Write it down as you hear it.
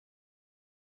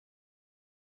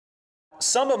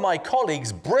some of my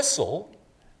colleagues bristle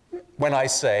when I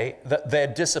say that their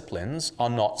disciplines are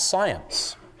not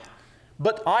science.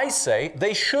 But I say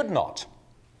they should not.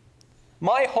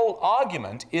 My whole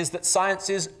argument is that science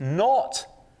is not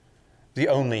the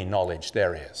only knowledge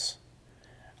there is.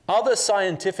 Other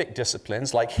scientific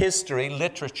disciplines like history,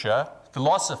 literature,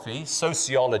 philosophy,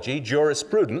 sociology,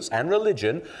 jurisprudence, and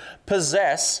religion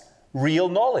possess real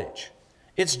knowledge.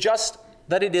 It's just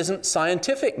that it isn't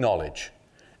scientific knowledge.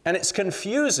 And it's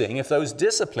confusing if those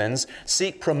disciplines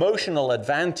seek promotional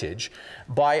advantage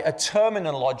by a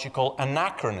terminological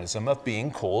anachronism of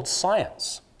being called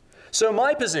science. So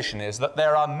my position is that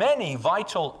there are many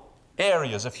vital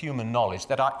areas of human knowledge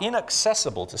that are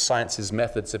inaccessible to science's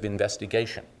methods of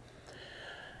investigation.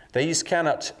 These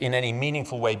cannot in any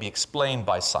meaningful way be explained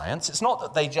by science. It's not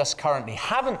that they just currently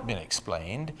haven't been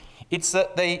explained, it's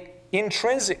that they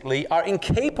intrinsically are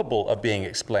incapable of being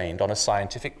explained on a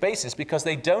scientific basis because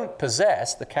they don't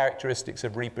possess the characteristics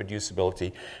of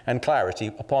reproducibility and clarity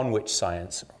upon which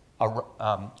science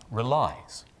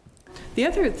relies. The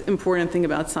other important thing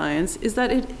about science is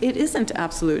that it isn't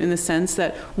absolute in the sense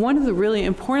that one of the really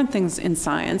important things in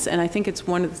science, and I think it's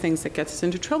one of the things that gets us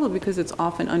into trouble because it's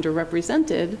often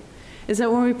underrepresented, is that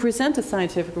when we present a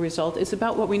scientific result, it's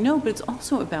about what we know, but it's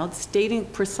also about stating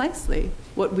precisely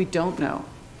what we don't know.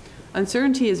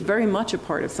 Uncertainty is very much a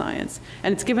part of science,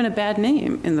 and it's given a bad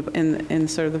name in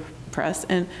sort of the press,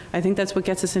 and I think that's what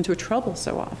gets us into trouble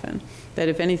so often, that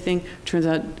if anything turns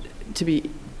out to be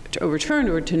overturned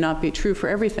or to not be true for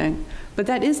everything. But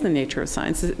that is the nature of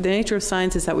science. The nature of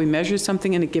science is that we measure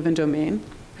something in a given domain.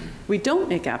 We don't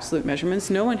make absolute measurements.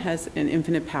 No one has an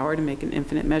infinite power to make an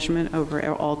infinite measurement over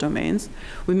all domains.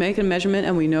 We make a measurement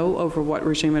and we know over what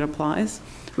regime it applies.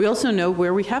 We also know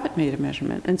where we haven't made a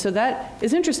measurement. And so that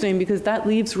is interesting because that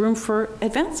leaves room for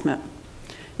advancement.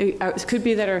 It could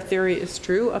be that our theory is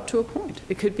true up to a point.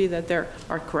 It could be that there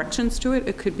are corrections to it.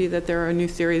 It could be that there are new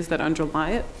theories that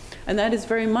underlie it. And that is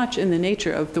very much in the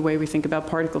nature of the way we think about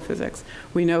particle physics.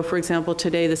 We know, for example,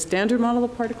 today the standard model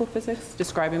of particle physics,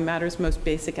 describing matter's most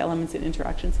basic elements and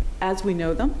interactions as we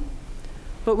know them,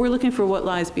 but we're looking for what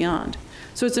lies beyond.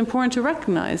 So it's important to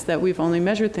recognize that we've only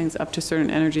measured things up to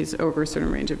certain energies over a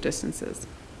certain range of distances.